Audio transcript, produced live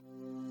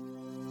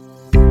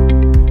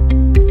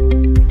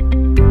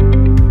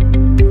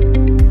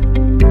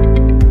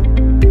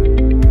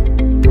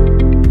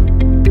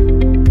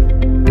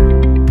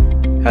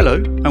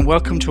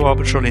welcome to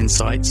Arbitral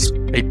Insights,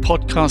 a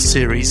podcast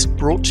series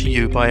brought to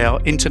you by our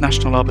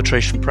international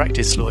arbitration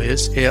practice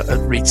lawyers here at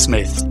Reed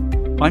Smith.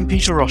 I'm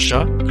Peter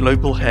Roscher,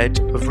 Global Head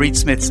of Reed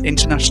Smith's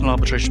International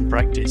Arbitration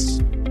Practice.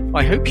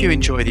 I hope you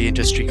enjoy the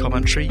industry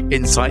commentary,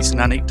 insights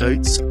and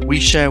anecdotes we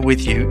share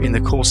with you in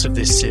the course of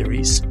this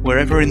series,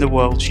 wherever in the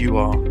world you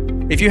are.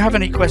 If you have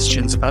any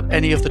questions about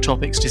any of the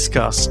topics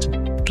discussed,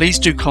 please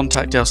do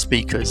contact our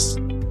speakers.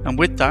 And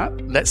with that,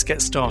 let's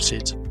get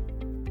started.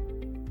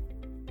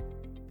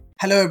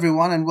 Hello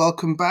everyone and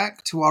welcome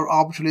back to our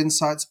Arbitral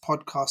Insights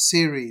podcast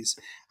series.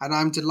 And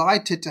I'm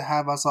delighted to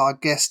have as our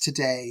guest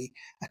today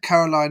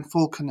Caroline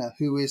Falconer,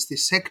 who is the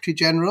Secretary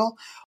General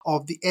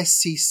of the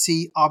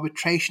SCC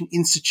Arbitration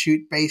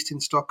Institute based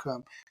in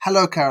Stockholm.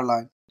 Hello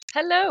Caroline.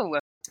 Hello.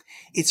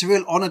 It's a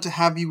real honor to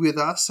have you with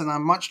us and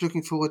I'm much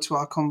looking forward to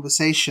our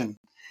conversation.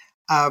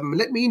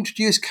 Let me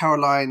introduce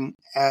Caroline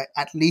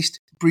at least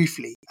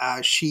briefly.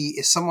 She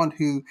is someone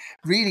who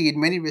really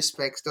in many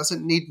respects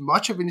doesn't need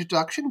much of an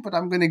introduction, but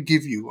I'm going to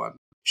give you one.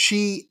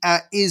 She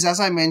is, as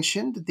I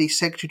mentioned, the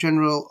Secretary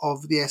General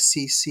of the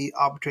SCC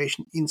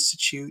Arbitration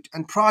Institute,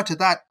 and prior to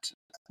that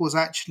was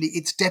actually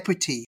its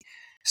Deputy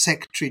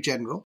Secretary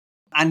General.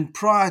 And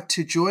prior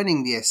to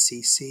joining the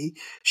SCC,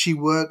 she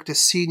worked as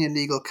Senior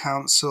Legal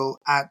Counsel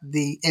at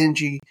the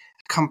energy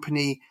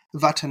company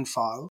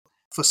Vattenfall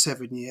for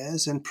 7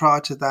 years, and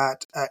prior to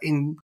that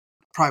in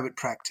private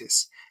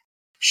practice.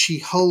 She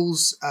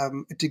holds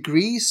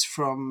degrees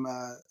from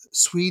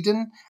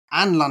Sweden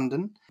and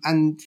London,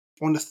 and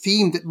on a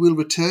theme that we'll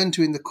return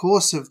to in the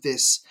course of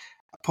this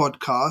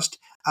podcast,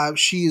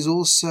 she is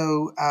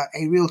also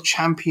a real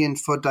champion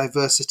for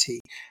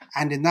diversity.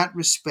 And in that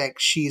respect,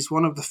 she is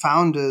one of the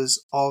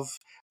founders of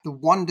the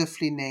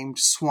wonderfully named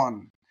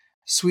SWAN,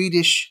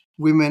 Swedish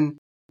Women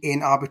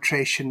in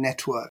Arbitration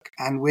Network.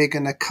 And we're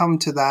going to come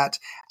to that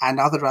and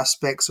other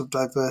aspects of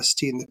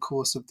diversity in the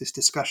course of this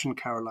discussion,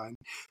 Caroline.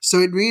 So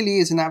it really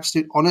is an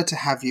absolute honor to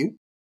have you.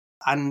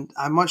 And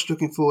I'm much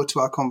looking forward to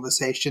our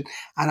conversation.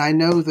 And I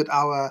know that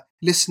our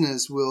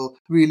listeners will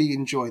really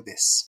enjoy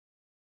this.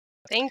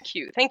 Thank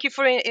you. Thank you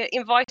for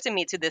inviting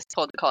me to this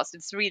podcast.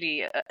 It's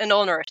really an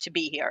honor to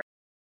be here.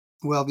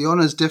 Well, the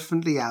honor is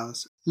definitely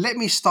ours. Let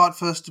me start,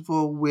 first of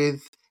all,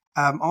 with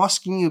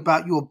asking you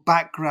about your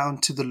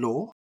background to the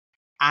law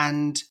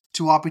and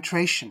to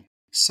arbitration.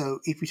 So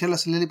if you tell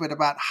us a little bit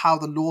about how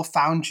the law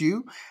found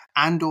you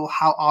and or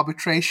how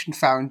arbitration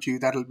found you,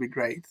 that'll be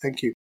great.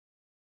 Thank you.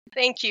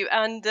 Thank you.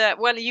 And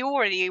well, you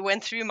already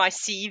went through my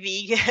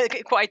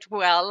CV quite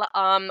well.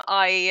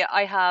 I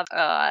have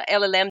a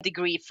LLM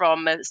degree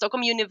from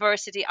Stockholm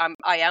University.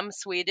 I am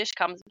Swedish.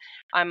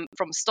 I'm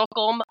from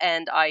Stockholm,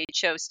 and I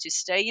chose to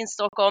stay in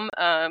Stockholm,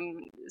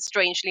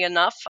 strangely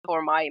enough,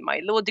 for my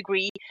law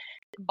degree.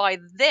 By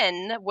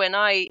then, when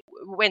I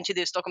went to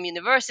the Stockholm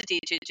University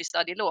to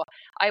study law,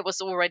 I was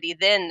already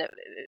then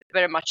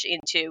very much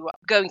into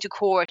going to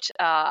court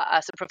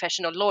as a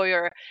professional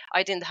lawyer.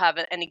 I didn't have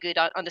any good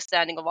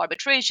understanding of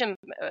arbitration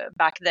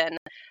back then,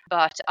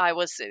 but I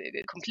was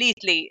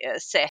completely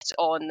set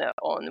on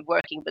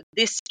working with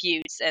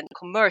disputes and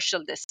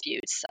commercial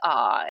disputes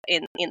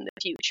in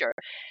the future.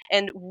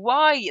 And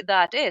why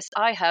that is,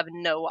 I have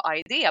no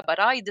idea,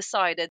 but I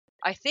decided,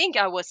 I think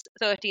I was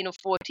 13 or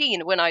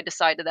 14 when I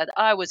decided that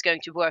I was going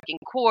to work in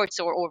courts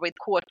or with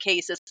court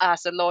cases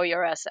as a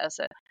lawyer, as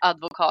an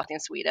advocate in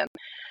Sweden.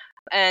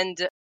 And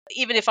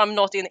even if I'm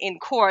not in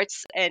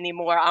courts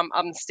anymore,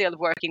 I'm still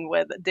working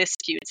with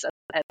disputes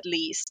at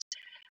least.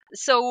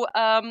 So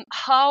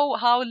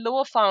how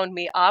law found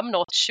me, I'm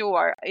not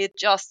sure.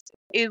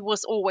 It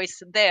was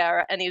always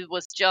there, and it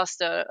was just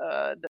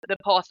the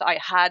path I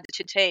had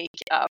to take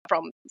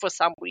for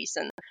some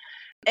reason.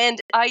 And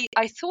I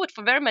thought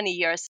for very many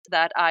years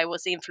that I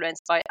was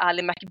influenced by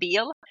Ali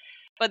McBeal.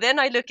 But then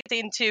I looked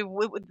into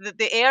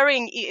the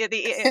airing years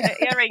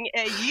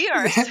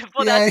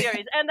for that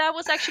series, and that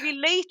was actually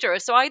later.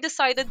 So I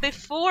decided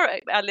before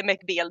Ali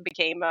McBeal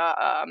became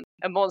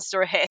a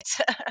monster hit.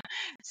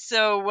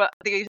 So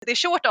the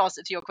short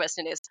answer to your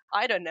question is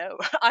I don't know.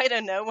 I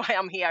don't know why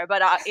I'm here,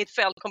 but it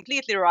felt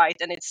completely right,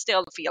 and it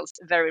still feels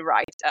very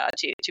right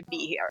to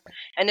be here,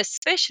 and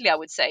especially I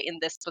would say in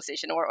this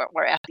position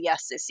or at the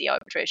SCC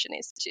Arbitration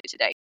Institute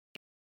today.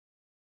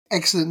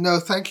 Excellent. No,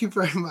 thank you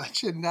very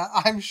much. And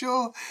I'm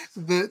sure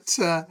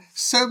that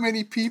so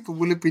many people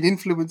will have been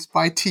influenced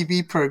by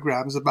TV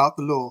programs about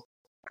the law.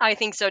 I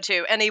think so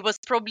too. And it was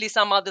probably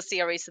some other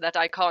series that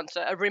I can't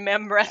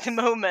remember at the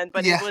moment,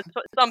 but it was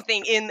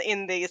something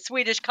in the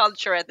Swedish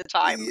culture at the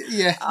time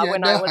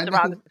when I was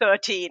around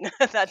 13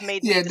 that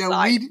made me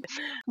decide.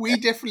 We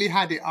definitely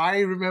had it. I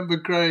remember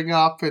growing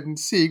up and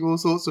seeing all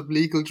sorts of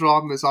legal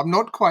dramas. I'm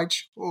not quite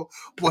sure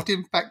what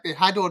impact they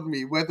had on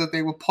me, whether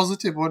they were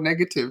positive or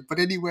negative. But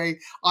anyway,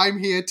 I'm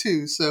here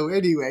too. So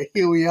anyway,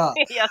 here we are.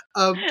 Yes.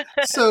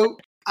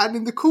 And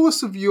in the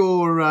course of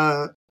your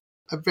a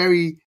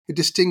very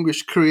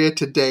distinguished career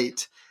to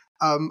date,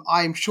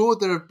 I'm sure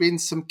there have been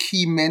some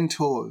key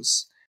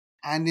mentors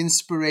and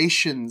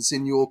inspirations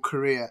in your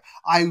career.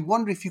 I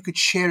wonder if you could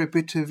share a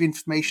bit of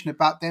information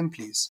about them,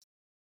 please.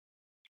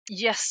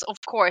 Yes, of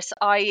course.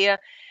 I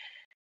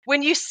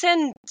When you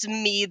sent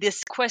me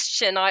this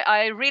question,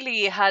 I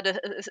really had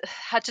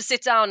to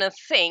sit down and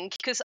think,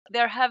 because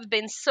there have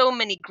been so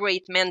many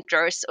great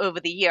mentors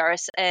over the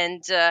years,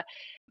 and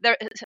there,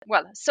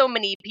 well, so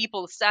many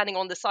people standing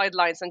on the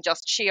sidelines and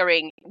just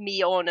cheering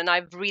me on, and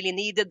I've really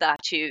needed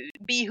that to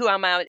be who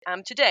am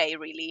today,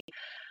 really.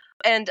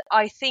 And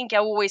I think I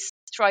always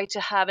try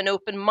to have an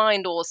open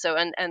mind also,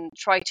 and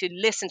try to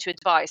listen to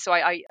advice. So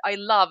I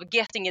love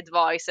getting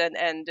advice,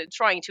 and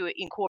trying to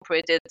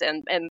incorporate it,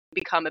 and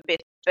become a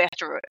bit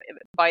better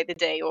by the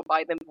day or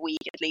by the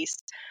week at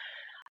least.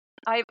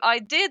 I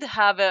did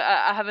have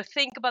I have a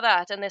think about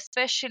that, and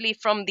especially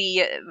from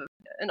the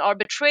an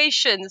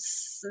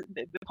arbitration's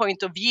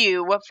point of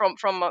view,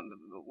 from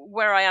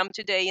where I am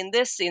today in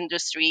this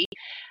industry.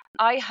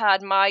 I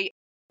had my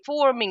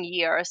forming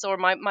years, or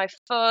my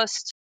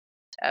first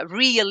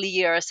real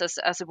years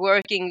as a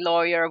working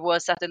lawyer,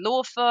 was at a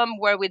law firm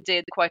where we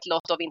did quite a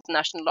lot of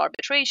international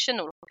arbitration,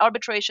 or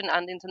arbitration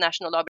and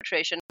international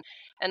arbitration.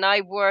 And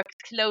I worked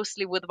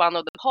closely with one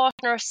of the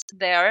partners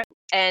there,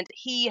 and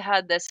he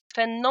had this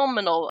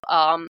phenomenal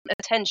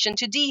attention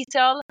to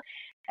detail,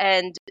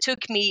 and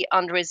took me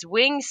under his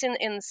wings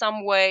in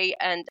some way,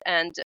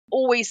 and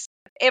always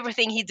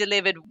everything he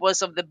delivered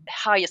was of the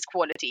highest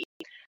quality.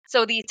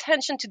 So the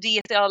attention to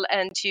detail,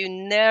 and to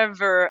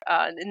never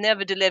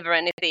deliver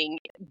anything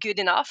good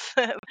enough,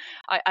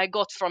 I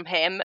got from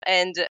him.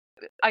 And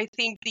I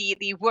think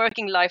the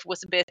working life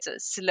was a bit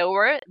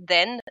slower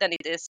then than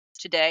it is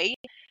today.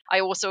 I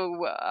also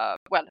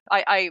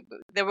I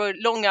there were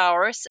long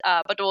hours,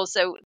 but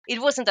also it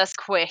wasn't as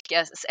quick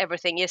as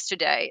everything is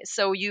today.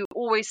 So you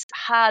always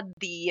had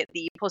the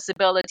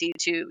possibility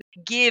to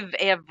give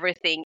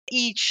everything,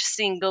 each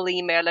single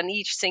email and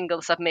each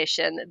single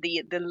submission,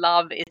 the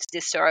love it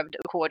deserved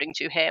according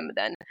to him.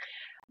 Then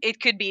it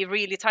could be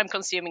really time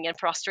consuming and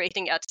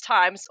frustrating at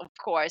times, of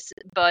course,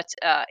 but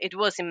it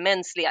was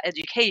immensely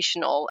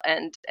educational,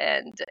 and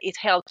it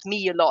helped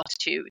me a lot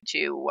to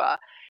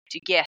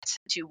get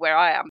to where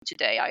I am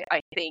today. I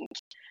think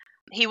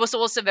he was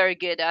also very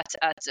good at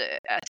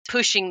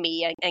pushing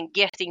me, and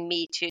getting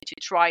me to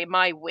try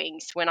my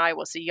wings when I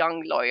was a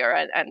young lawyer,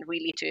 and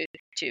really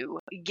to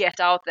get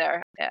out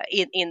there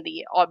in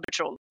the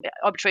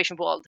arbitration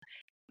world.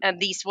 And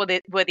these were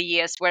the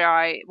years when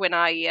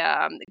I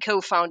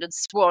co-founded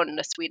SWAN,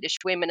 the Swedish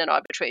Women in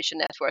Arbitration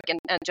Network,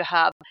 and to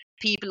have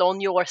people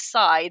on your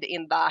side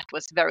in that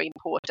was very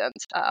important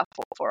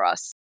for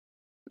us.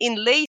 In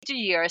later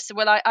years,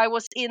 well, I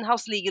was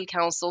in-house legal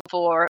counsel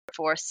for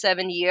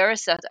 7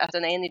 years at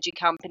an energy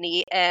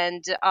company,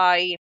 and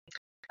I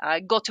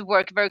got to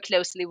work very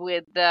closely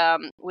with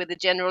the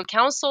general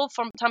counsel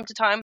from time to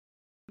time,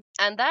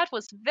 and that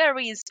was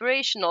very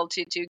inspirational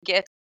to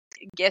get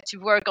to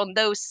work on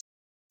those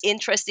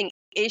interesting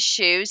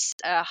issues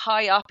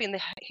high up in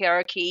the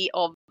hierarchy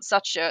of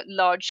such a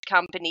large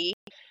company.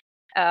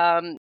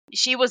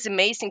 She was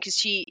amazing, because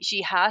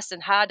she has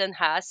and had and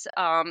has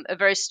a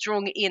very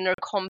strong inner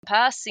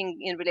compass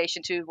in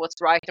relation to what's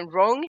right and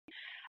wrong.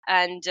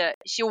 And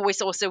she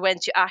always also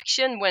went to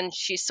action when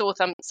she saw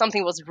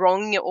something was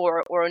wrong,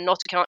 or not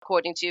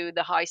according to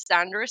the high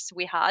standards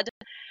we had.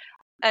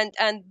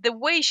 And the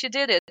way she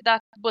did it,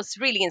 that was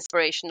really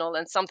inspirational,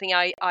 and something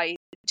I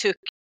took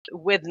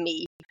with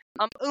me.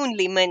 I'm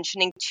only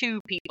mentioning 2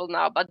 people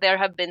now, but there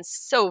have been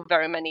so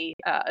very many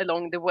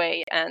along the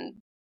way, and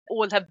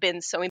all have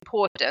been so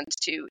important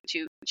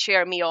to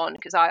cheer me on,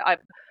 because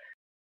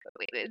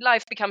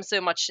life becomes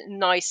so much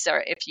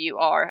nicer if you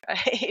are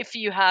if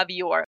you have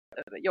your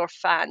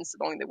fans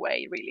along the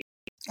way, really.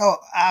 Oh,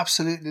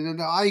 absolutely.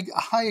 No,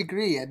 I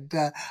agree, and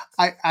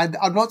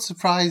I'm not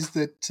surprised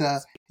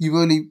that you've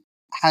only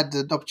had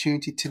the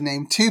opportunity to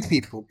name 2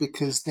 people,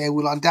 because there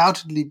will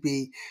undoubtedly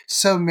be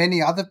so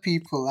many other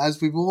people,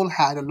 as we've all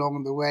had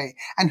along the way,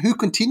 and who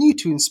continue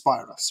to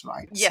inspire us,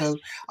 right? Yes. So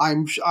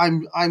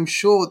I'm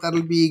sure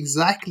that'll be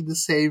exactly the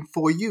same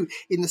for you,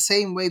 in the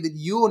same way that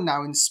you're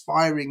now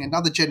inspiring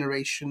another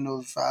generation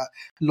of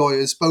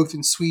lawyers, both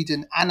in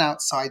Sweden and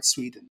outside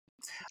Sweden.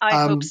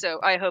 I hope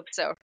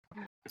so.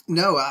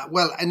 No,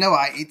 well, I know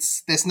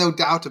there's no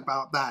doubt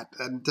about that,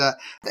 and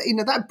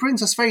that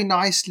brings us very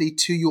nicely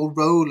to your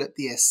role at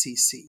the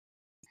SCC.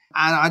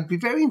 And I'd be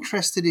very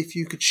interested if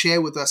you could share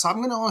with us. I'm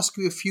going to ask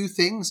you a few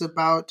things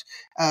about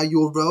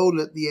your role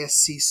at the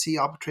SCC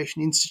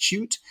Arbitration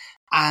Institute,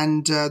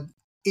 and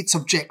its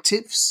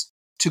objectives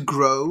to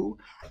grow,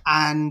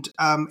 and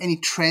any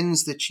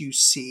trends that you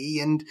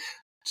see, and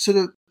sort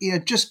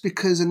of, just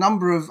because a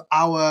number of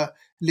our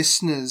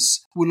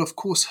listeners will, of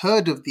course,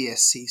 heard of the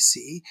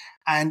SCC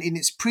and in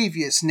its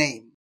previous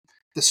name,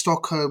 the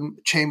Stockholm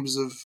Chambers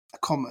of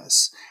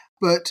Commerce,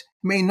 but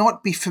may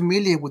not be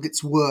familiar with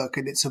its work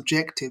and its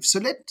objectives. So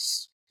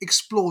let's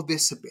explore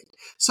this a bit.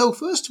 So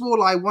first of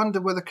all, I wonder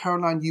whether,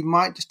 Caroline, you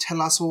might just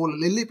tell us all a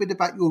little bit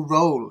about your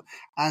role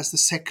as the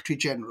Secretary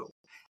General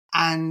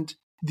and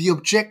the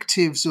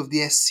objectives of the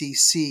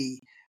SCC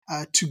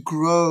to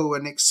grow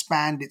and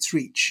expand its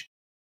reach.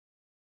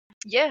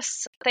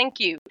 Yes, thank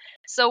you.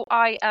 So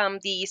I am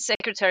the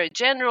Secretary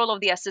General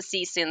of the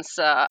SCC since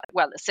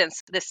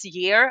this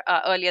year,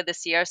 earlier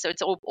this year. So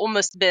it's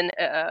almost been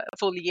a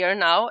full year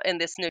now in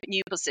this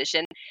new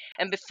position.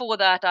 And before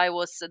that, I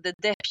was the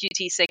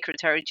Deputy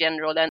Secretary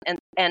General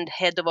and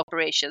Head of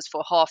Operations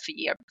for half a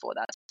year before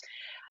that.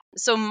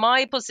 So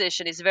my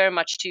position is very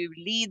much to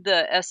lead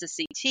the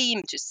SSC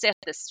team, to set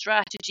the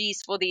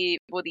strategies for the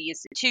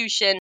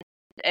institution.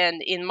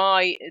 And in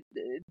my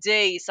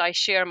days, I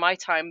share my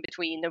time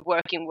between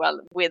working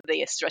well with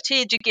the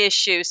strategic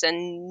issues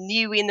and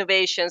new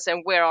innovations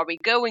and where are we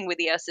going with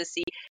the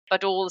SSC.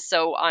 But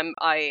also,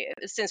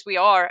 since we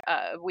are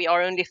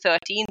only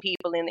 13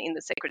 people in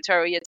the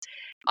secretariat,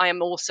 I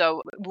am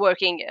also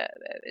working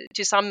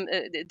to some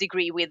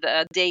degree with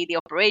daily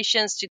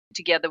operations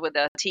together with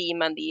the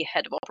team and the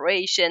head of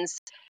operations,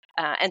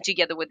 and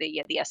together with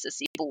the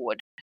SSC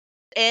board.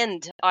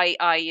 And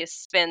I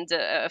spend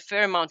a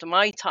fair amount of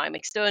my time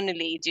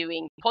externally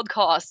doing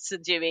podcasts,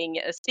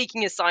 doing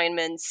speaking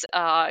assignments,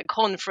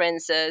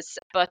 conferences.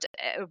 But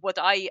what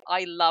I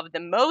love the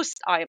most,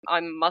 I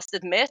must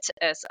admit,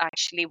 is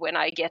actually when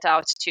I get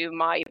out to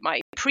my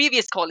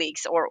previous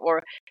colleagues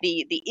or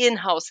the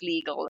in-house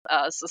legal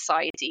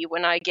society,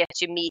 when I get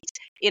to meet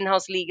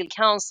in-house legal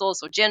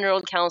counsels or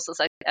general counsels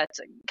at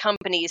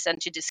companies and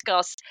to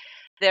discuss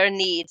their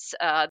needs,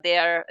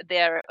 their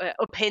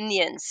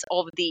opinions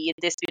of the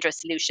dispute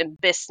resolution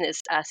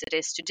business as it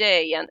is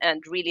today,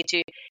 and really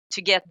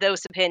to get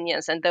those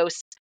opinions and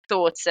those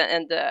thoughts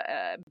and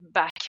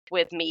back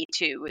with me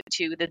to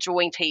the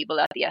drawing table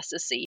at the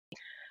SSC.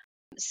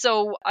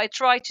 So I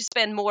try to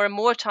spend more and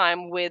more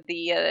time with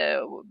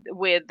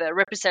the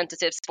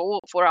representatives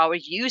for our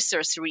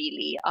users,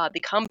 really, the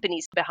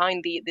companies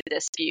behind the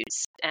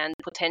disputes and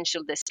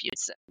potential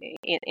disputes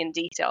in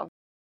detail.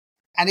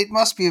 And it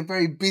must be a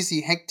very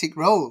busy, hectic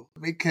role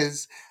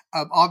because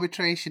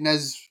arbitration,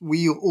 as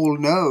we all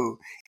know,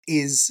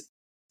 is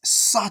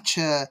such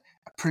a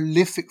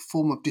prolific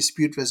form of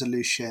dispute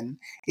resolution.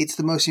 It's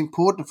the most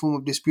important form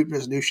of dispute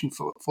resolution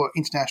for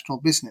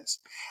international business,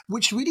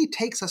 which really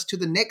takes us to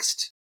the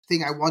next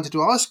thing I wanted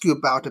to ask you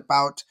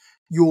about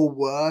your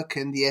work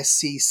and the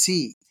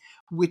SCC,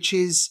 which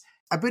is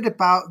a bit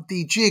about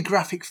the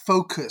geographic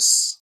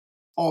focus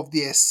of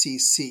the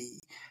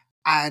SCC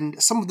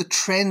and some of the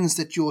trends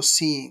that you're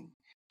seeing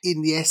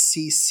in the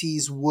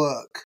SCC's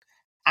work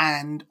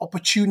and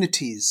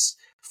opportunities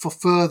for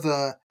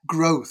further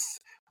growth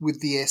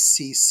with the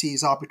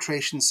SCC's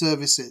arbitration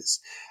services.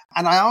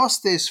 And I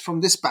ask this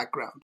from this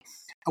background.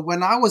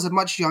 When I was a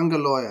much younger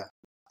lawyer,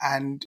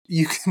 and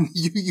you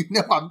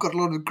know I've got a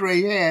lot of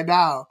grey hair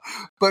now,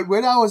 but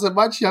when I was a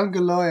much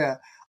younger lawyer,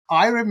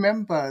 I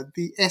remember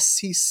the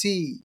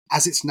SCC,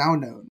 as it's now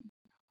known,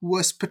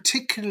 was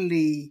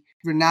particularly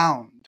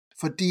renowned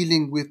for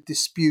dealing with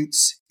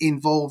disputes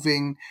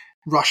involving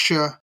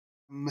Russia,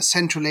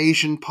 Central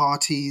Asian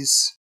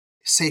parties,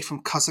 say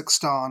from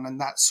Kazakhstan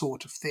and that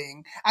sort of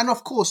thing, and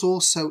of course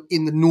also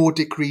in the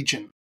Nordic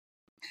region.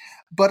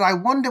 But I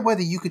wonder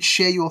whether you could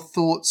share your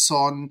thoughts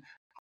on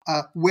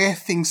where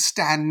things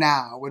stand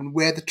now and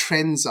where the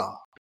trends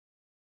are.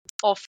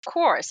 Of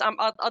course,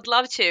 I'd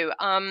love to.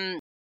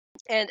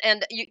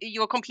 And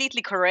you're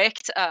completely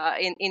correct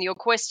in your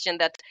question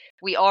that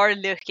we are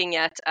looking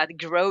at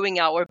growing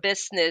our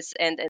business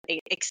and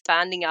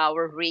expanding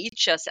our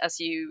reach, as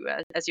you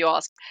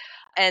asked.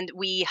 And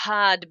we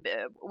have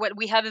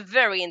a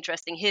very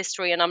interesting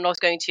history, and I'm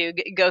not going to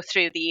go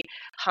through the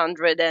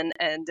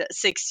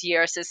 106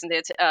 years, isn't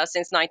it,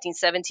 since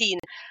 1917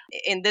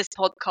 in this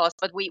podcast.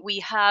 But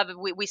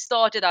we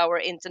started our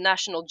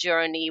international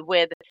journey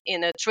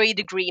in a trade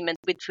agreement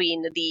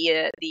between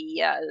the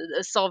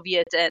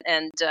Soviet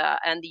and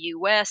the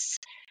US,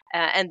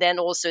 and then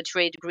also a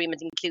trade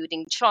agreement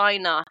including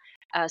China.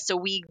 So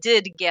we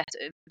did get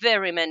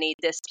very many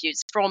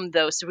disputes from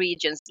those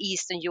regions,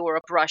 Eastern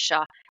Europe,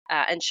 Russia,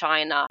 and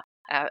China,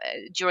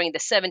 during the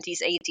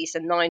 70s, 80s,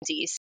 and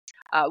 90s.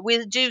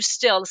 We do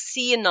still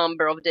see a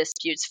number of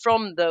disputes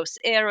from those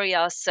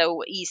areas,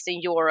 so Eastern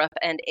Europe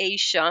and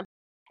Asia.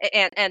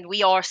 And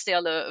we are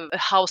still a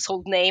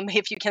household name,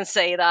 if you can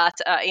say that,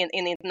 in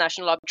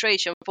international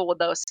arbitration for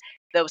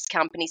those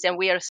companies. And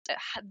we are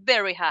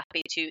very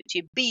happy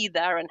to be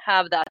there and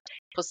have that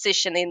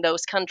position in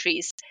those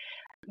countries.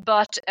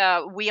 But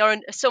we are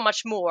so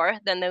much more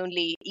than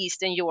only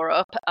Eastern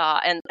Europe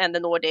and the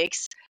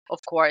Nordics, of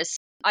course.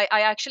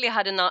 I actually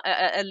had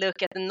a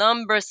look at the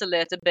numbers a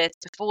little bit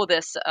before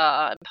this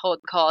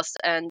podcast,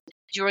 and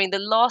during the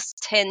last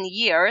 10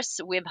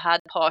 years, we've had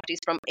parties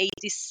from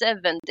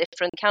 87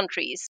 different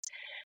countries.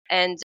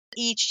 And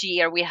each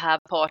year we have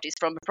parties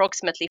from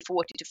approximately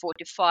 40 to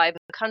 45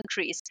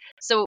 countries.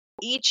 So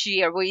each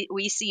year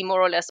we see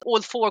more or less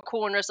all four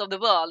corners of the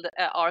world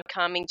are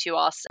coming to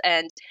us.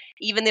 And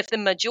even if the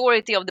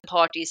majority of the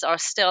parties are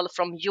still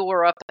from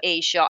Europe,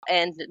 Asia,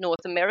 and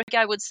North America,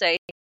 I would say,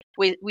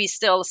 we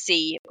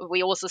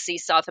also see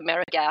South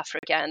America,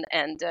 Africa,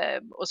 and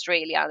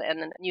Australia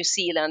and New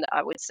Zealand,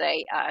 I would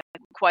say,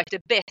 quite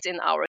a bit in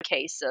our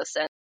cases.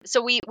 And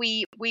so we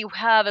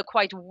have a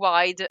quite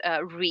wide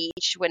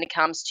reach when it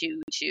comes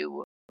to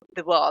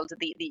the world,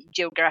 the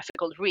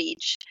geographical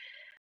reach.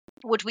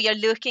 What we are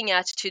looking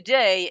at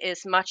today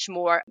is much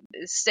more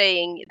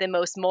saying the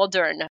most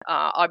modern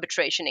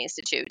arbitration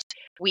institute.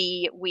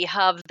 We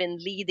have been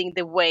leading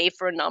the way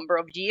for a number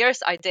of years.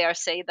 I dare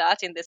say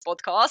that in this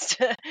podcast,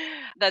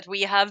 that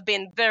we have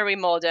been very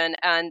modern,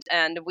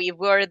 and we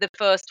were the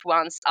first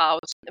ones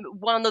out,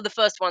 one of the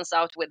first ones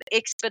out with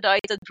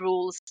expedited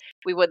rules.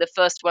 We were the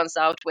first ones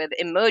out with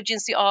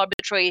emergency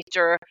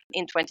arbitrator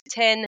in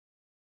 2010.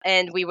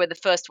 And we were the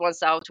first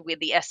ones out with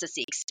the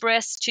SCC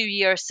Express 2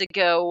 years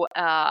ago,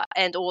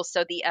 and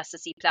also the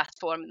SCC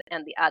platform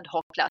and the ad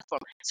hoc platform.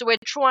 So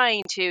we're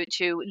trying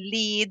to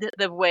lead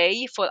the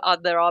way for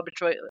other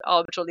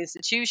arbitral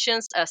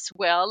institutions as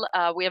well.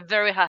 We are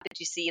very happy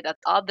to see that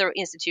other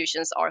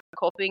institutions are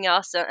copying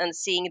us and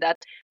seeing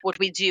that what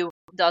we do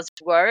does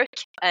work,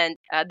 and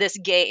this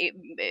gain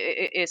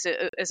is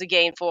a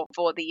gain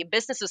for the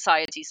business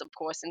societies, of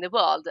course, in the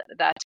world,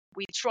 that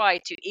we try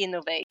to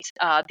innovate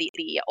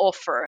the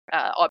offer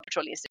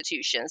arbitral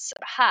institutions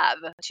have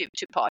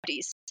to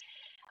parties.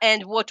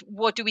 And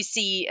what do we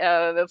see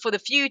for the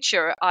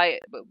future?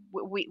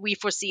 We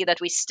foresee that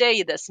we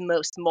stay this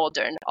most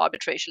modern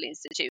arbitration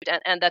institute,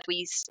 and that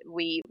we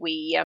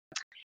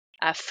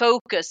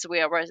focus.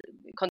 We are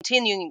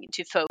continuing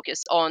to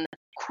focus on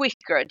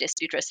quicker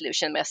dispute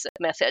resolution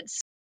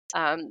methods.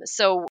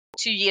 So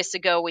 2 years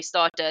ago,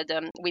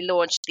 we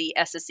launched the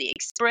SCC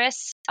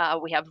Express.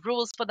 We have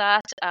rules for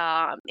that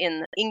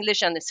in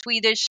English and in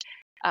Swedish.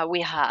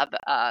 We have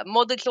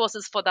model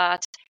clauses for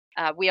that.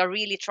 We are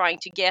really trying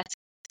to get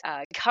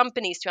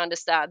companies to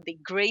understand the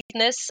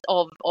greatness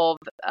of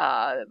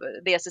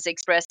the SCC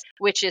Express,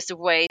 which is a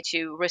way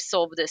to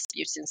resolve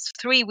disputes in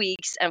 3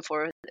 weeks and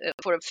for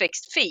a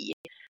fixed fee.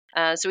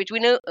 So it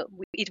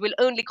will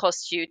only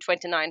cost you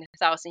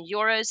 29,000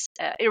 euros,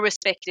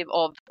 irrespective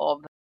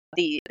of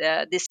the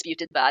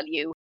disputed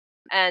value.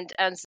 And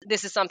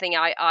this is something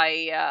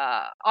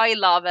I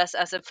love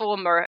as a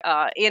former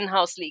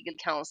in-house legal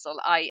counsel.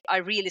 I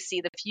really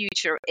see the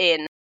future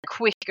in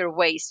quicker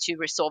ways to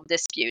resolve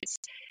disputes.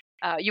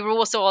 You were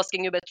also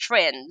asking about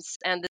trends,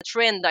 and the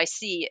trend I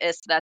see is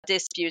that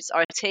disputes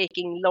are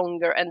taking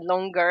longer and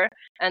longer,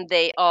 and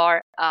they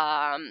are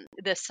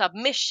the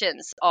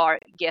submissions are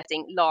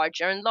getting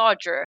larger and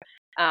larger.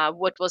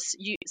 What was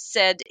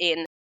said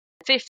in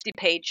 50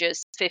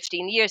 pages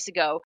 15 years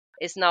ago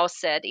is now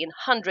said in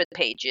 100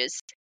 pages,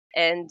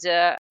 and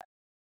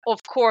of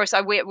course,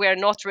 we're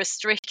not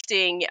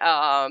restricting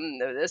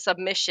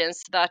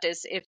submissions. That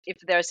is, if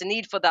there's a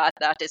need for that,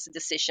 that is a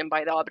decision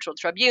by the arbitral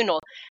tribunal.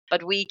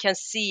 But we can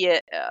see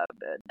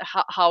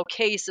how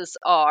cases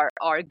are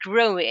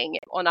growing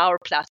on our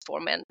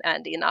platform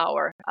and in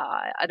our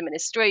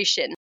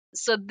administration.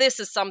 So this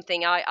is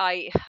something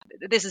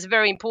this is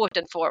very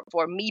important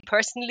for me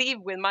personally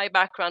with my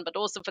background, but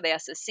also for the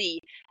SSC,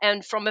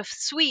 and from a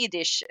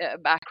Swedish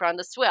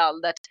background as well,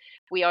 that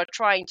we are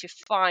trying to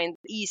find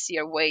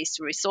easier ways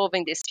to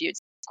resolving disputes,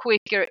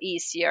 quicker,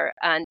 easier,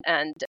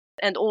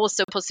 and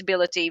also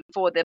possibility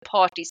for the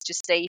parties to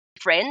stay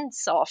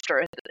friends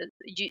after.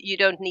 You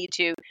don't need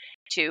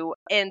to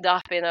end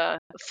up in a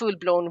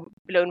full-blown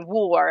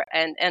war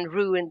and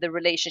ruin the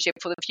relationship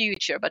for the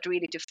future, but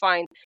really to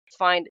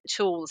find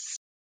tools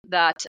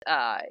that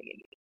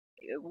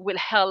will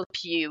help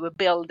you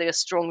build a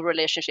strong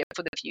relationship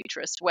for the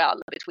future as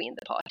well between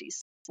the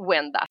parties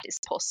when that is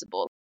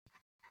possible.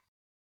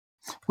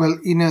 Well,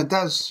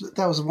 that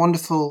was a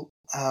wonderful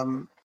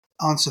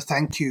answer.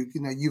 Thank you.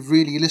 You've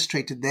really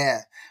illustrated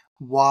there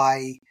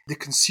why the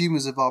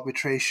consumers of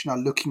arbitration are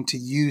looking to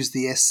use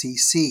the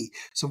SCC.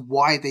 So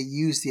why they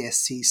use the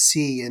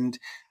SCC. And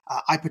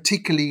I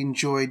particularly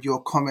enjoyed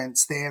your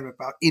comments there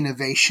about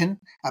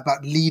innovation,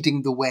 about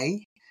leading the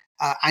way.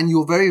 And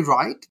you're very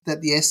right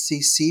that the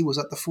SCC was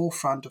at the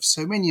forefront of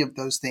so many of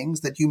those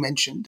things that you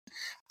mentioned,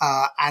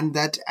 and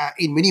that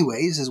in many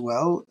ways as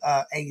well,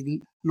 a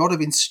lot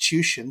of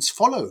institutions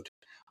followed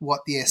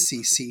what the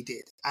SCC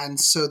did. And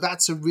so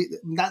that's a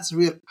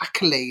real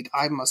accolade,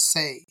 I must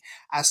say,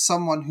 as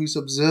someone who's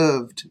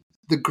observed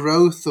the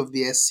growth of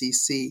the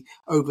SCC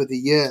over the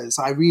years.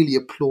 I really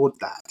applaud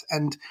that.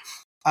 And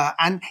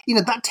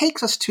that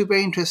takes us to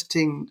very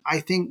interesting, I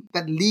think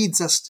that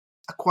leads us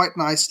quite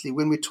nicely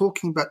when we're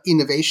talking about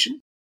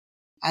innovation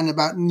and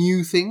about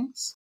new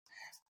things.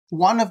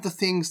 One of the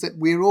things that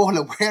we're all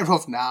aware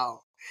of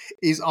now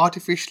is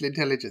artificial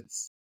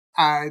intelligence,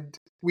 and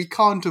we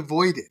can't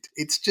avoid it.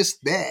 It's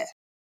just there.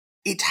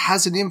 It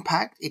has an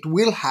impact. It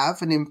will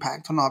have an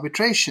impact on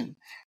arbitration.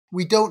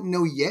 We don't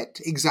know yet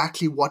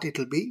exactly what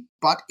it'll be,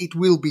 but it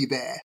will be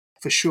there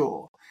for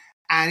sure.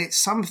 And it's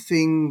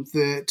something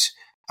that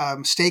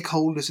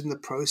stakeholders in the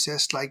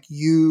process, like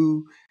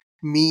you,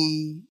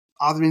 me,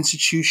 other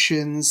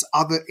institutions,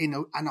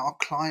 and our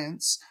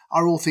clients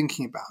are all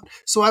thinking about.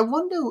 So I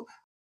wonder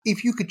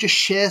if you could just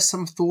share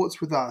some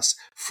thoughts with us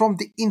from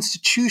the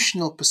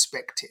institutional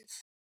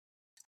perspective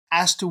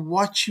as to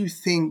what you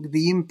think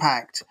the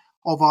impact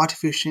of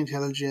artificial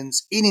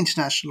intelligence in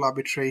international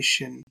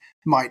arbitration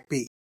might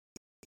be?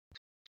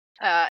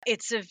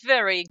 It's a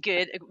very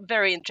good,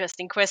 very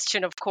interesting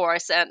question, of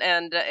course,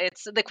 and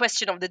it's the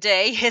question of the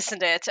day,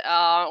 isn't it?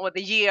 Or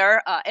the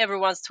year.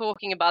 Everyone's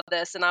talking about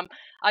this, and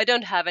I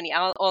don't have any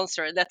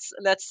answer.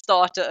 Let's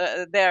start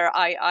there.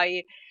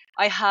 I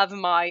have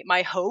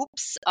my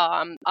hopes.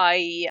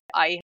 I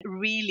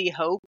really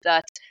hope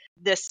that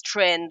this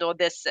trend or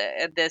this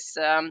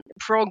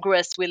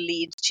progress will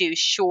lead to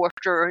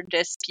shorter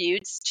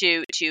disputes,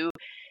 to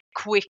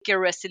quicker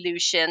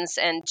resolutions,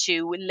 and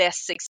to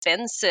less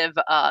expensive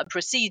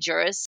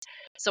procedures.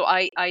 So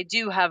I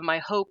do have my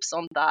hopes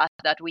on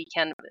that we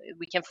can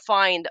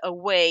find a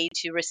way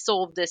to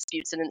resolve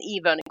disputes in an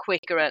even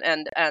quicker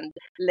and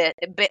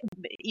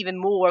even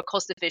more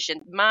cost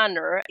efficient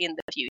manner in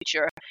the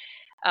future.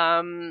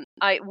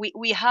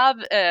 We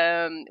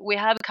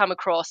have come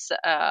across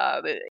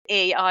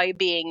AI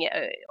being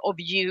of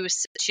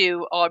use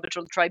to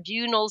arbitral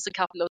tribunals a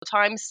couple of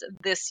times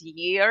this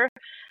year.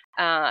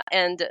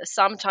 And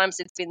sometimes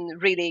it's been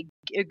really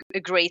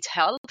a great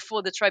help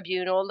for the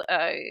tribunal,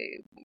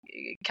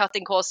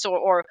 cutting costs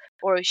or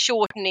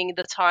shortening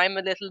the time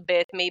a little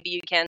bit. Maybe you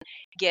can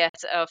get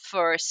a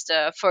first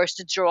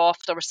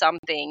draft or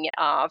something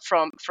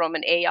from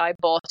an AI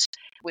bot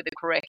with the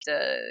correct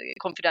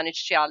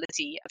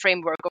confidentiality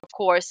framework, of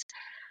course.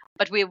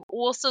 But we've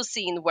also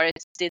seen where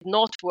it did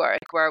not work,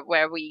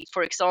 where we,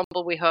 for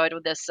example, we heard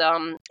of this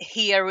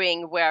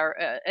hearing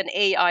where an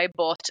AI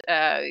bot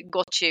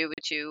got to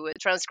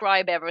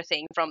transcribe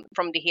everything from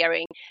the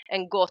hearing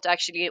and got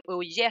actually a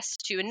yes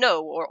to a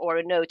no, or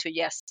a no to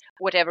yes,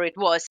 whatever it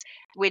was,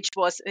 which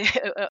was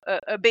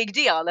a big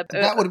deal.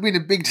 That would have been a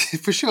big deal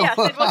for sure. Yes,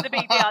 it was a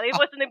big deal. It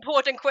was an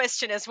important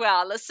question as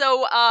well.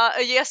 So a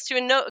yes to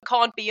a no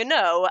can't be a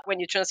no when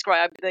you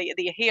transcribe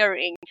the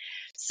hearing.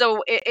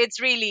 So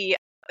it's really,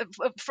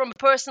 from a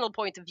personal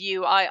point of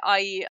view,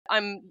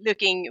 I'm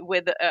looking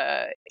with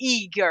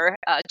eager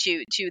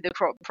to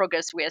the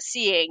progress we are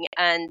seeing,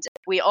 and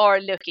we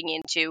are looking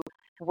into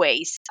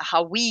ways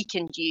how we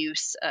can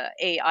use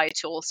AI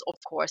tools, of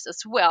course,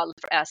 as well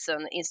as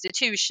an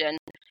institution.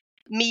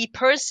 Me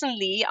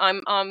personally,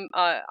 I'm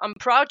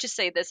proud to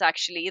say this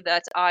actually,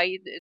 that I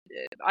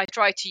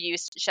try to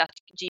use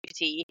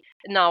ChatGPT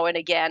now and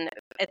again,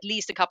 at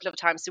least a couple of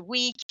times a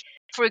week.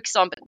 For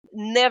example,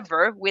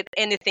 never with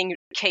anything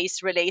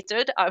case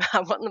related. I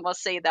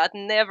must say that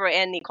never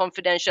any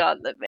confidential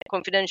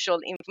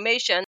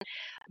information,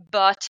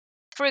 but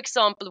for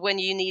example, when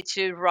you need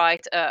to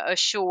write a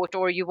short,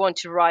 or you want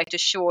to write a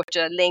short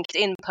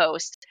LinkedIn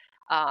post,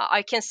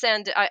 I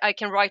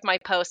can write my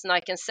post and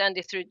I can send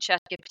it through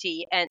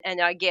ChatGPT,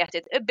 and I get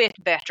it a bit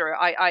better.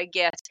 I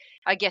get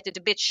it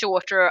a bit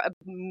shorter,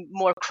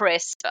 more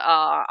crisp.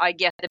 I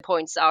get the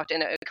points out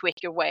in a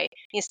quicker way,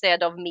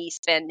 instead of me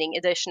spending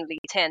additionally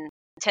 10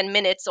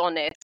 minutes on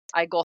it.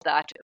 I got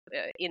that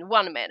in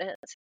 1 minute.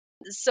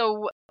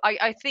 So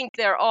I think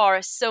there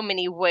are so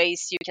many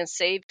ways you can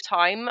save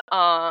time,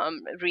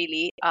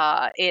 really,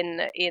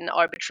 in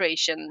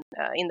arbitration,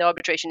 in the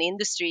arbitration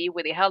industry,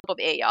 with the help of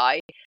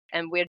AI,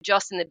 and we're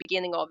just in the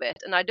beginning of it.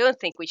 And I don't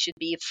think we should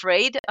be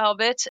afraid of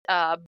it,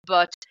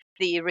 but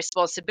the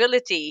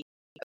responsibility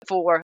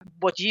for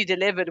what you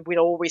delivered will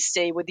always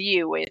stay with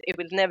you. It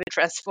will never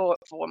transfer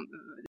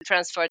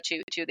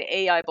to the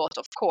AI bot,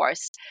 of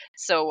course.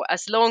 So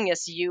as long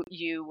as you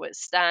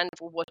stand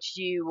for what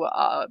you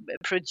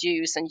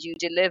produce and you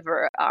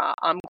deliver,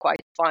 I'm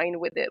quite fine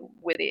with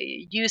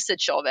the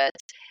usage of it.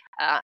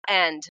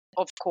 And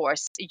of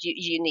course,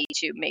 you need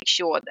to make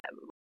sure that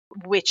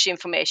which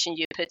information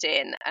you put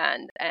in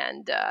and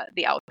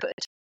the output.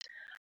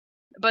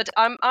 But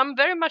I'm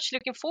very much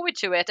looking forward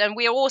to it, and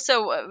we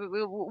also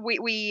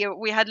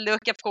we had a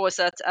look, of course,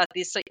 at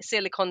the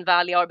Silicon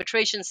Valley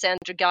Arbitration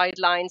Center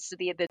guidelines,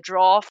 the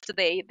draft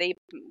they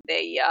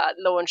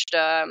launched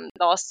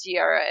last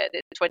year,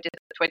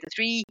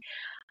 2023,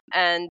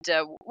 and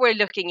we're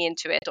looking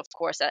into it, of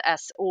course,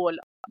 as all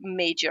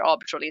major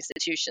arbitral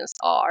institutions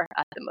are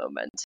at the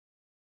moment.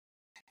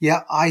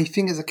 Yeah, I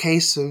think it's a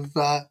case of,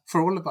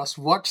 for all of us,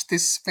 watch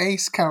this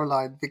space,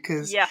 Caroline,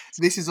 because Yes.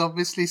 this is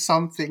obviously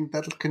something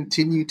that'll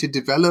continue to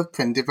develop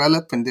and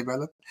develop and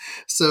develop.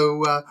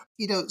 So,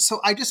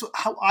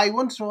 I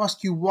wanted to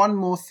ask you one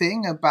more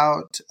thing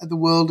about the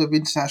world of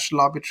international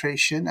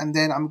arbitration, and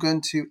then I'm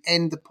going to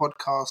end the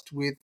podcast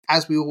with,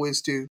 as we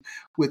always do,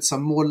 with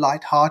some more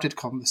light-hearted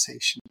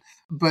conversation.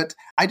 But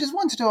I just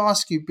wanted to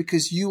ask you,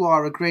 because you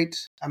are a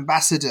great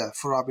ambassador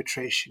for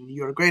arbitration,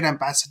 you're a great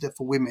ambassador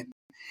for women,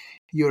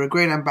 you're a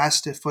great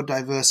ambassador for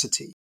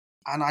diversity.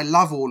 And I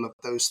love all of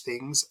those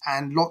things.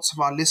 And lots of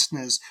our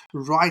listeners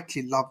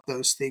rightly love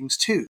those things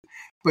too.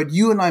 But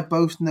you and I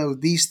both know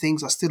these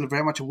things are still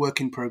very much a work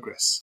in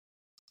progress.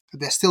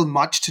 There's still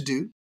much to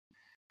do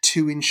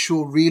to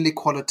ensure real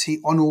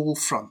equality on all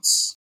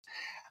fronts.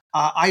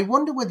 I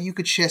wonder whether you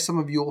could share some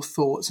of your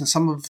thoughts and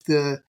some of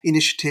the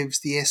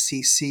initiatives the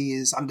SCC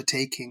is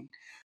undertaking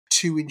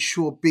to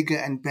ensure bigger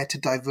and better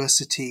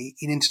diversity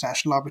in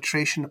international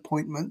arbitration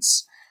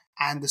appointments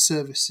and the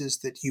services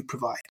that you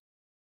provide.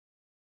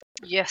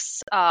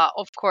 Yes,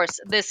 of course.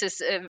 This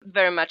is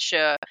very much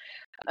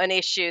an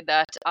issue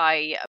that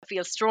I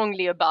feel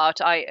strongly about.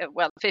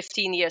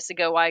 15 years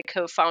ago, I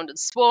co-founded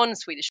SWAN,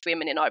 Swedish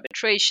Women in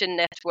Arbitration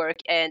Network,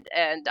 and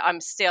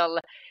I'm still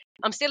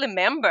a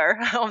member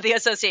of the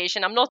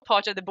association. I'm not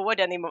part of the board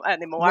anymore.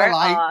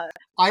 Well,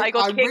 I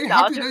got I'm very kicked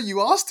happy out. to know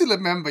you are still a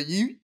member.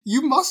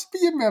 You must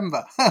be a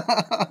member.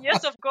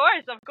 Yes, of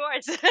course, of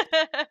course.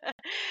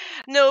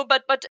 No,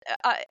 but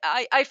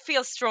I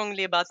feel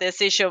strongly about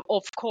this issue,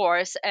 of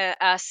course,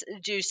 as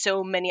do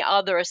so many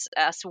others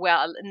as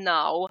well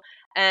now.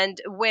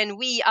 And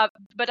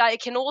but I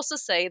can also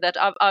say that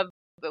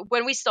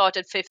when we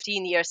started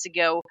 15 years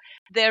ago,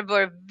 there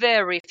were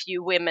very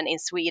few women in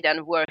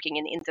Sweden working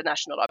in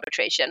international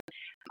arbitration.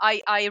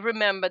 I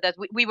remember that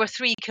we were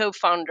three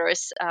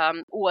co-founders,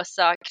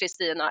 Åsa,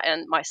 Kristina,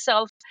 and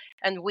myself,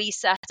 and we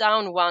sat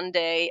down one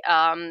day.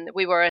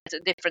 We were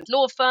at different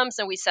law firms,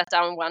 and we sat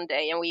down one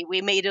day and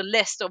we made a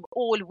list of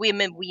all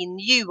women we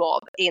knew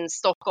of in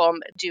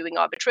Stockholm doing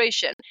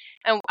arbitration.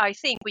 And I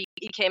think we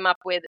came up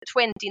with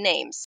 20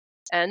 names,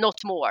 not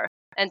more.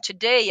 And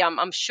today,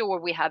 I'm sure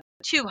we have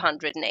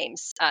 200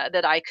 names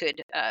that I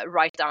could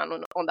write down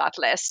on that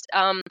list.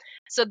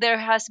 So there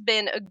has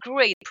been a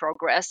great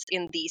progress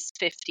in these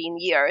 15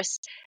 years.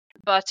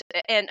 But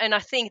and I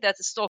think that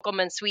Stockholm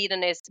and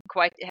Sweden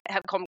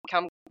have come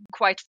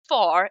quite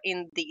far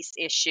in these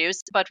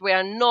issues, but we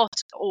are not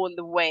all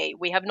the way.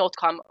 We have not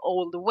come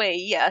all the way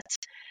yet.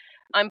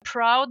 I'm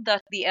proud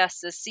that the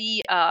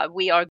SSC,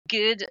 we are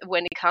good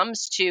when it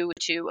comes to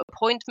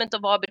appointment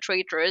of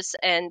arbitrators,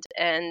 and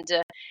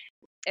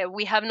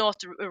we have not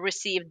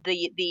received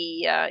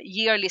the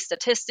yearly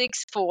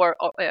statistics for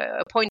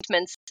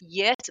appointments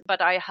yet,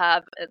 but I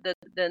have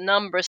the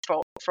numbers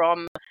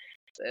from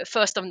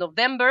 1st of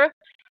November.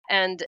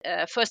 And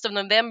 1st of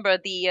November,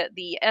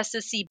 the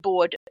SSC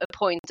board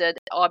appointed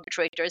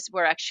arbitrators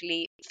were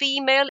actually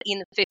female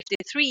in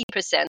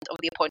 53% of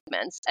the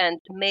appointments and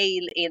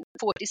male in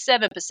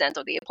 47%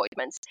 of the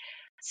appointments.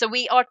 So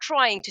we are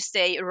trying to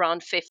stay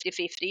around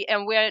 50-50,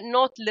 and we're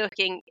not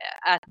looking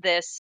at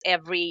this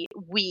every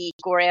week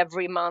or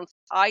every month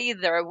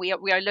either. We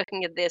are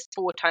looking at this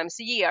 4 times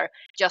a year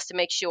just to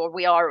make sure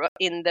we are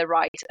in the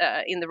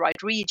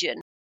right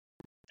region.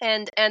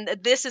 And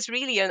this is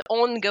really an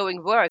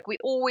ongoing work. We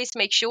always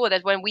make sure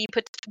that when we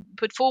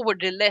put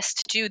forward the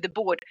list to the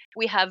board,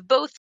 we have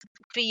both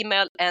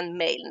female and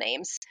male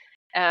names.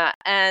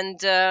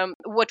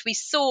 What we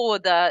saw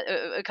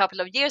a couple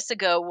of years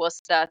ago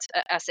was that,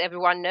 as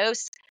everyone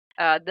knows,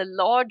 the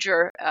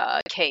larger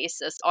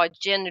cases are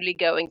generally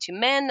going to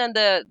men, and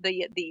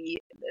the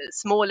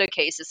smaller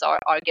cases are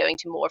going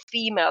to more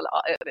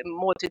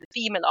to the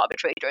female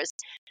arbitrators.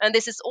 And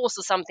this is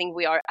also something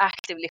we are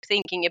actively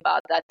thinking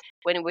about, that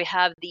when we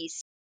have the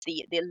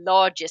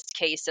largest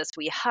cases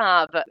we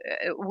have,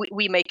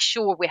 we make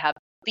sure we have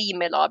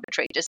female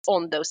arbitrators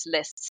on those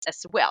lists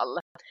as well.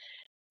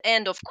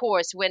 And of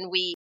course, when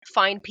we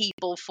find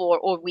people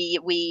or we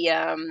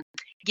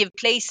give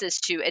places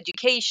to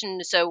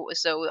education, so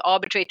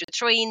arbitrator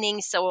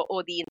training,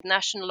 or the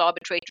international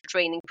arbitrator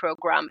training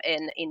program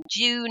in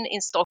June in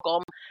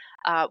Stockholm,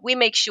 we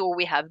make sure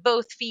we have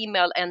both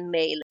female and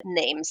male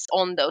names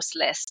on those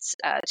lists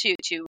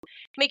to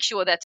make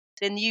sure that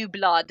the new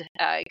blood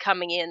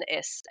coming in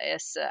is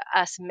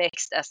as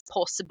mixed as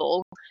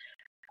possible.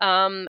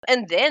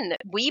 And then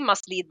we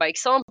must lead by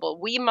example.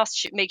 We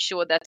must make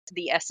sure that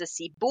the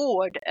SSC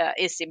board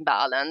is in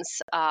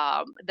balance,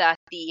 that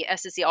the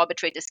SSC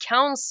Arbitrators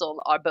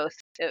Council are both,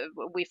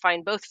 we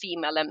find both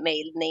female and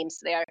male names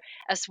there,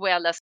 as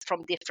well as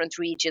from different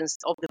regions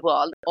of the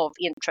world of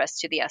interest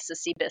to the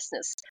SSC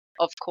business,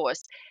 of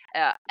course.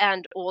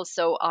 And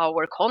also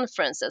our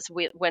conferences.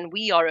 When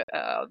we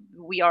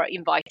are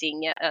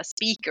inviting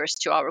speakers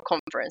to our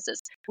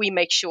conferences, we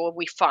make sure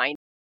we find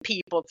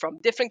people from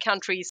different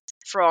countries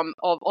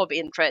of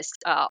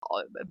interest,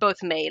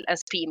 both male and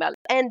female,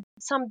 and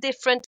some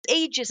different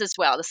ages as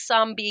well,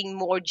 some being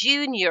more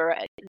junior.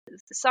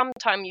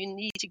 Sometimes you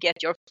need to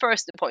get your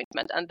first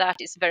appointment, and that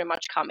is very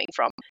much coming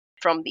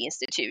from the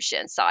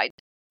institution side,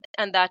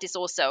 and that is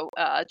also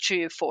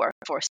true for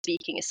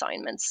speaking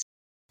assignments.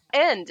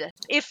 And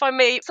if I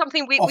may,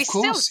 something we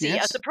still see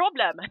as a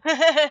problem.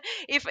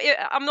 If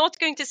I'm not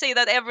going to say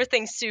that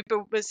everything's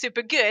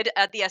super good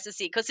at the SSC,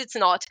 because it's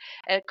not,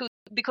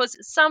 because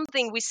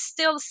something we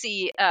still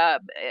see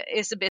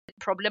is a bit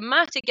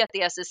problematic at the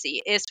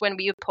SSC is when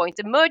we appoint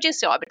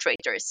emergency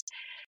arbitrators.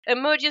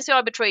 Emergency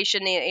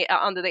arbitration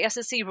under the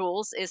SSC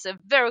rules is a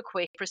very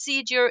quick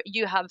procedure.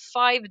 You have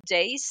 5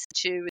 days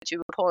to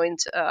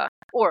appoint,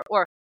 or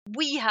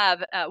we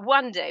have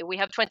 1 day. We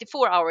have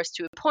 24 hours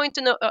to appoint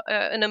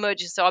an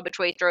emergency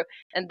arbitrator,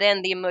 and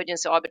then the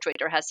emergency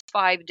arbitrator has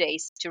 5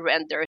 days to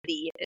render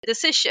the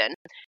decision.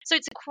 So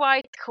it's a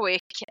quite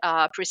quick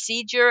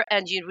procedure,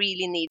 and you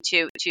really need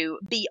to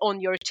be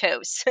on your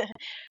toes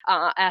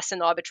as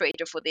an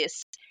arbitrator for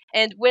this.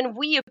 And when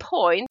we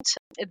appoint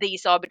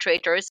these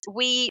arbitrators,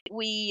 we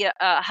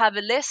have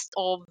a list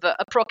of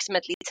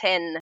approximately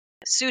 10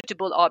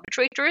 suitable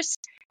arbitrators,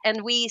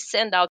 and we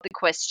send out the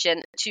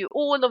question to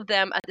all of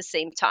them at the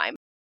same time.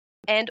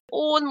 And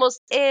almost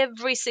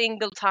every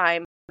single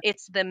time,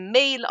 it's the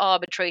male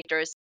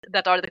arbitrators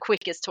that are the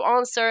quickest to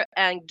answer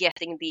and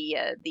getting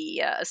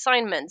the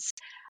assignments.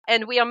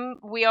 And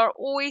we are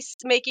always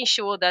making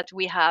sure that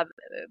we have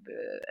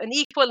an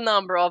equal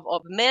number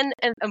of men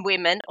and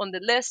women on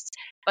the list,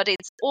 but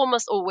it's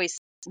almost always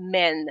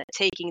men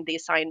taking the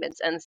assignments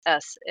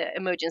as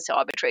emergency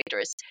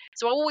arbitrators.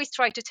 So I always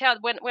try to tell,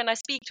 when I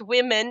speak to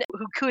women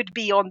who could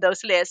be on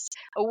those lists,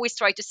 I always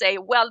try to say,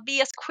 well, be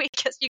as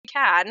quick as you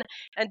can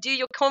and do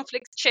your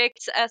conflict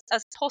checks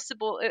as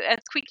possible, as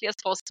quickly as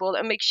possible,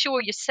 and make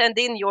sure you send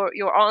in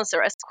your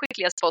answer as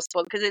quickly as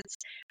possible, because it's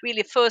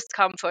really first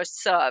come,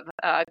 first serve,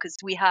 because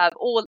we have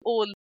all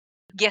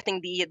getting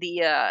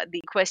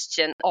the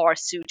question are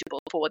suitable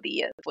for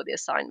the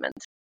assignment.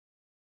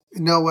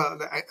 No, well,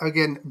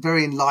 again,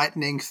 very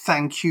enlightening.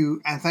 Thank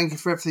you. And thank you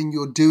for everything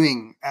you're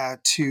doing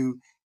to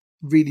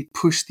really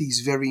push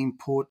these very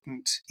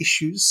important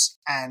issues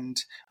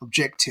and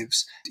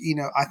objectives.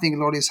 I think a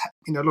lot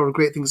of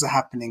great things are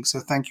happening. So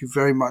thank you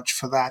very much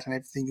for that and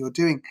everything you're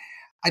doing.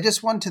 I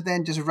just want to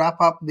then just wrap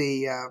up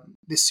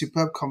this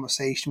superb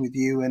conversation with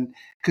you, and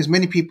because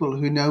many people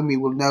who know me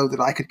will know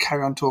that I could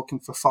carry on talking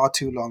for far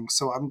too long,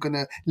 so I'm going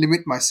to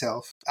limit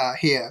myself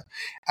here.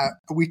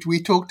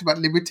 We talked about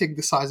limiting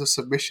the size of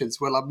submissions.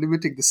 Well, I'm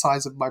limiting the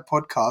size of my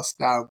podcast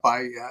now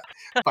by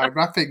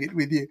wrapping it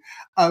with you.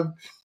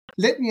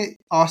 Let me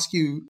ask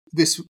you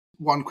this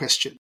one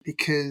question,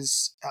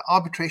 because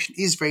arbitration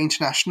is very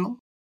international.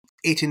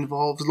 It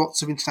involves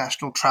lots of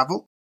international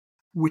travel,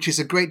 which is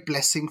a great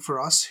blessing for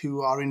us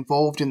who are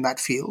involved in that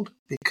field,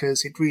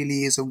 because it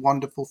really is a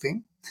wonderful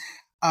thing.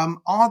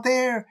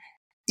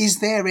 Is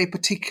there a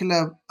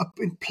particular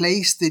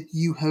place that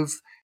you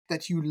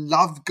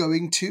love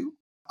going to?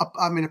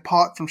 I mean,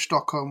 apart from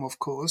Stockholm, of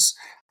course.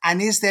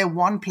 And is there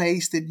one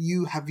place that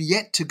you have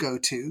yet to go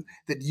to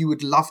that you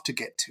would love to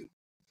get to?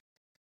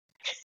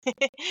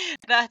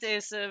 That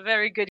is a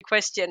very good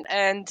question.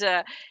 And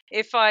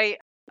if I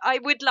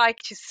would like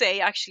to say,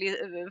 actually,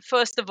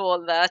 first of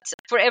all, that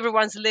for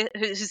everyone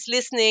who's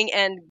listening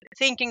and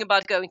thinking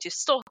about going to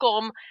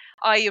Stockholm,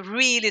 I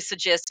really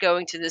suggest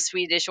going to the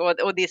Swedish or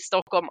the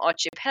Stockholm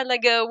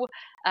archipelago.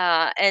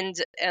 And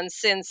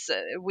since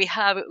we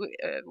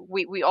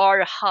are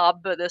a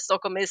hub, the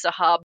Stockholm is a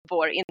hub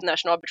for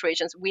international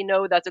arbitrations. We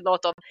know that a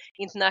lot of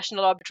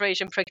international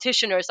arbitration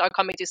practitioners are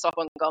coming to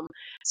Stockholm.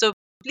 So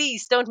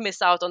please don't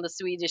miss out on the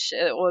Swedish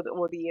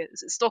or the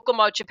Stockholm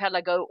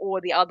archipelago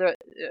or the other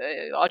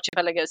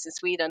archipelagos in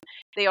Sweden.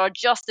 They are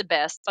just the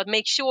best, but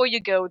make sure you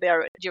go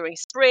there during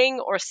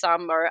spring or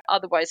summer.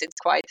 Otherwise, it's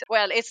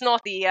it's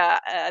not the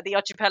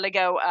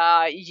archipelago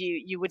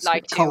you would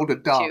like to. Cold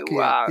and dark.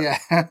 Yeah.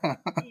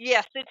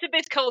 Yes, it's a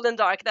bit cold and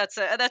dark. That's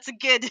a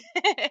good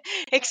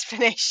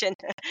explanation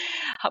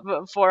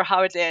for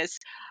how it is.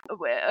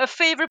 A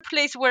favorite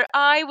place where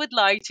I would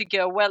like to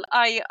go. Well,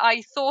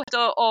 I thought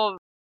of.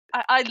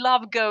 I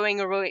love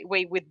going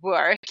away with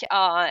work,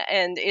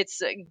 and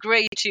it's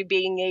great to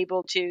being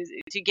able to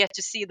get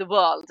to see the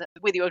world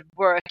with your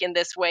work in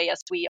this way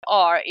as we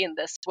are in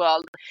this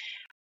world.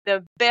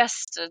 The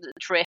best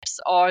trips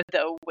are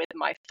though with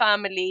my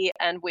family,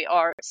 and we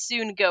are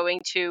soon going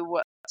to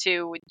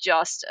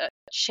just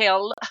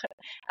chill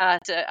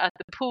at the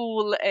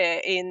pool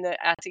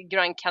at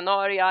Gran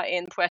Canaria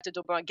in Puerto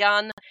de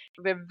Morgan.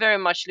 We're very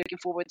much looking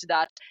forward to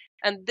that.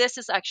 And this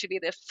is actually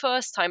the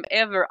first time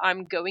ever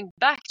I'm going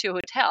back to a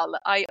hotel.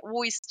 I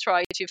always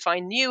try to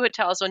find new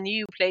hotels or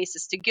new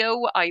places to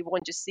go. I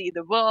want to see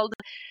the world.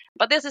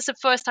 But this is the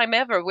first time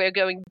ever we're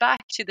going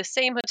back to the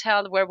same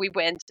hotel where we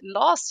went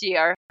last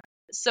year.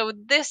 So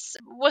this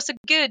was such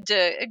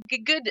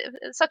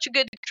a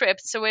good trip.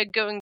 So we're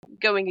going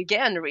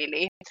again,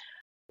 really.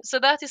 So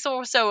that is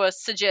also a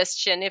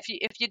suggestion. If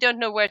you don't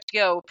know where to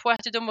go,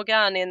 Puerto de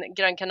Morgan in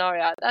Gran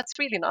Canaria, that's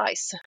really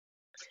nice.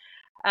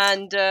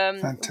 And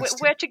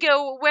where to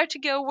go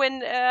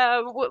when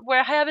where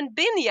I haven't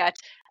been yet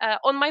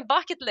on my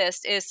bucket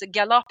list is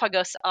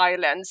Galapagos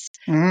Islands.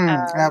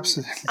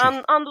 Absolutely.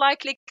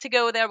 Unlikely to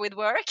go there with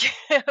work,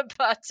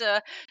 but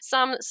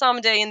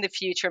someday in the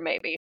future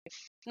maybe.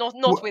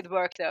 Not with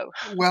work though.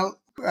 Well,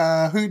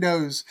 who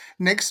knows?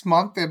 Next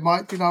month there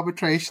might be an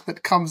arbitration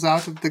that comes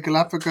out of the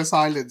Galapagos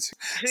Islands.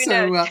 Who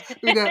knows?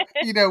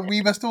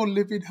 We must all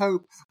live in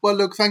hope. Well,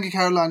 look, thank you,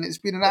 Caroline. It's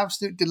been an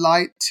absolute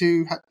delight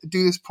to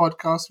do this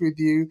podcast with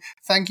you.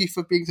 Thank you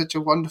for being such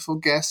a wonderful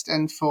guest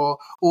and for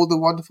all the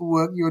wonderful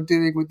work you're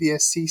doing with the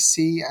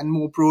SCC and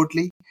more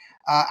broadly.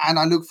 And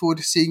I look forward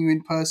to seeing you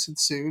in person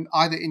soon,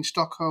 either in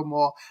Stockholm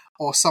or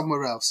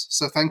somewhere else.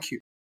 So thank you.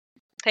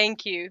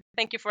 Thank you.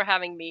 Thank you for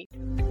having me.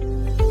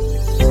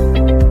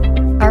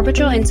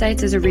 Arbitral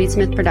Insights is a Reed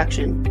Smith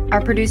production.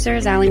 Our producer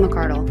is Ali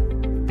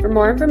McCardle. For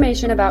more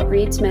information about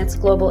Reed Smith's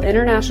global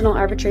international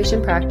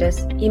arbitration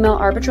practice, email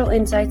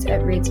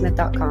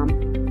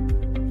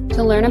arbitralinsights@reedsmith.com.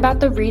 To learn about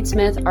the Reed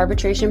Smith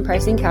Arbitration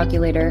Pricing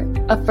Calculator,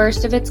 a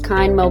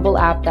first-of-its-kind mobile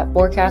app that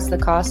forecasts the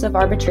costs of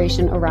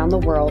arbitration around the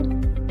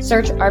world,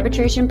 Search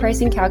Arbitration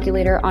Pricing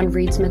Calculator on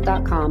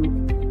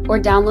reedsmith.com or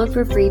download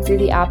for free through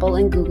the Apple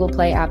and Google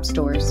Play app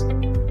stores.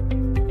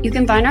 You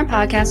can find our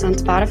podcast on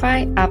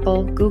Spotify,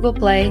 Apple, Google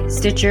Play,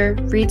 Stitcher,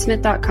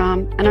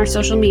 reedsmith.com, and our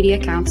social media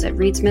accounts at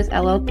Reedsmith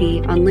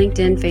LLP on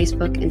LinkedIn,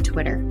 Facebook, and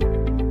Twitter.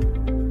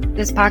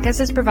 This podcast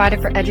is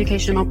provided for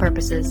educational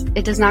purposes.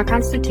 It does not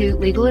constitute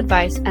legal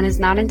advice and is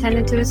not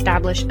intended to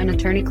establish an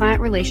attorney-client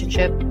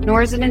relationship,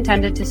 nor is it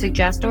intended to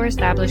suggest or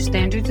establish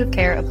standards of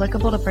care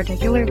applicable to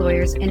particular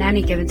lawyers in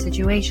any given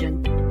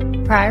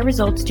situation. Prior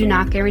results do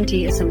not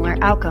guarantee a similar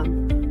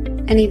outcome.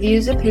 Any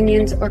views,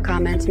 opinions, or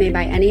comments made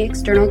by any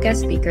external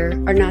guest speaker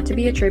are not to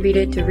be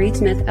attributed to Reed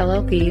Smith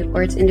LLP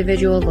or its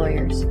individual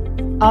lawyers.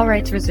 All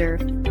rights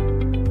reserved.